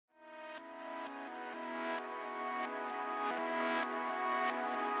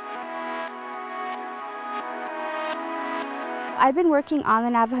I've been working on the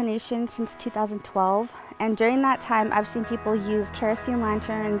Navajo Nation since 2012, and during that time I've seen people use kerosene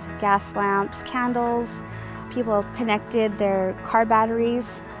lanterns, gas lamps, candles. People have connected their car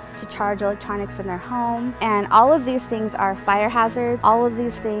batteries to charge electronics in their home, and all of these things are fire hazards. All of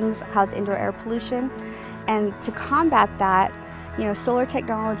these things cause indoor air pollution, and to combat that, solar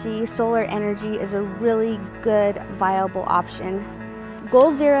technology, solar energy is a really good, viable option.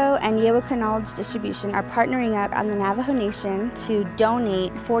 Goal Zero and Yahuaca Knowledge Distribution are partnering up on the Navajo Nation to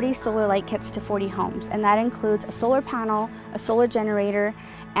donate 40 solar light kits to 40 homes, and that includes a solar panel, a solar generator,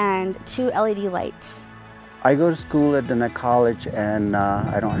 and 2 LED lights. I go to school at the college, and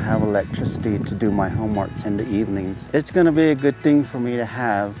I don't have electricity to do my homeworks in the evenings. It's going to be a good thing for me to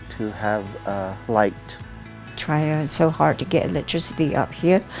have light. Trying so hard to get electricity up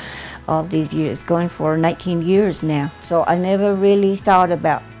here all these years, going for 19 years now. So I never really thought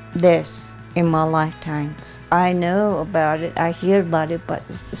about this in my lifetimes. I know about it, I hear about it, but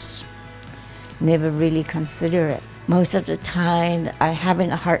it's just never really consider it. Most of the time I'm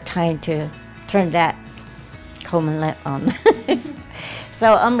having a hard time to turn that common lamp on.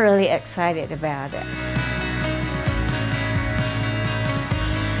 So I'm really excited about it.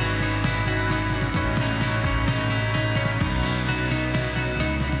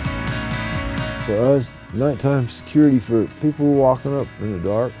 For us, nighttime security for people walking up in the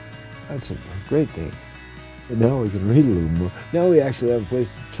dark, that's a great thing. But now we can read a little more. Now we actually have a place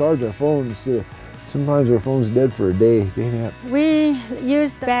to charge our phone instead of, sometimes our phone's dead for a day and a half. We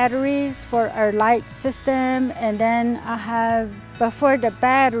use the batteries for our light system, and then before the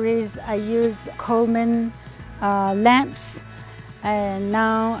batteries, I use Coleman lamps, and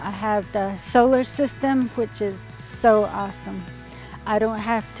now I have the solar system, which is so awesome. I don't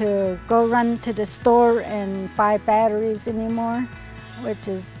have to go run to the store and buy batteries anymore, which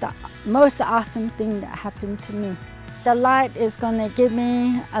is the most awesome thing that happened to me. The light is going to give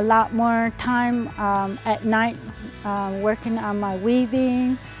me a lot more time at night working on my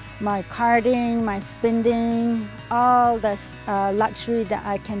weaving, my carding, my spinning, all the luxury that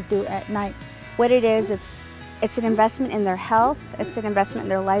I can do at night. What it is, it's an investment in their health, it's an investment in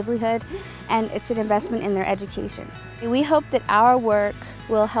their livelihood, and it's an investment in their education. We hope that our work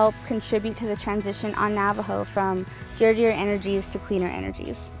will help contribute to the transition on Navajo from dirtier energies to cleaner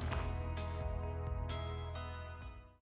energies.